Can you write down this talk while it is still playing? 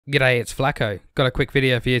G'day, it's Flacco. Got a quick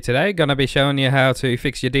video for you today. Gonna be showing you how to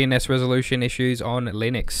fix your DNS resolution issues on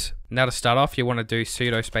Linux. Now to start off, you want to do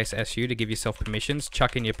sudo space su to give yourself permissions,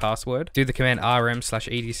 chuck in your password, do the command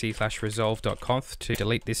rm/etc/resolv.conf to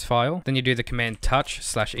delete this file, then you do the command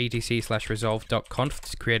touch/etc/resolv.conf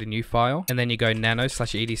to create a new file, and then you go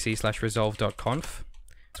nano/etc/resolv.conf.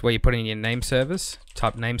 It's where you put in your name servers,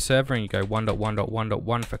 type nameserver and you go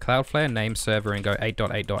 1.1.1.1 for Cloudflare, nameserver and go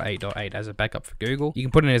 8.8.8.8 as a backup for Google. You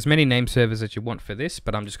can put in as many name servers as you want for this,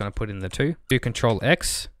 but I'm just going to put in the two. Do Control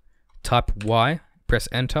X, type Y, press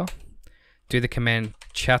enter, do the command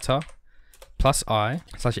chattr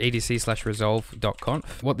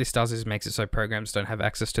 +i/etc/resolv.conf. What this does is makes it so programs don't have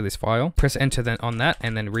access to this file. Press enter then on that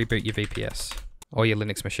and then reboot your VPS or your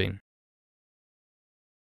Linux machine.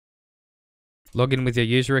 Log in with your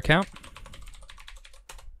user account.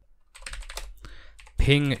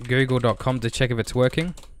 Ping google.com to check if it's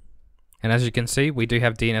working. And as you can see, we do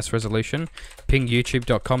have DNS resolution. Ping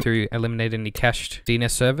youtube.com to eliminate any cached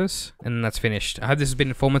DNS servers. And that's finished. I hope this has been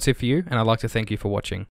informative for you, and I'd like to thank you for watching.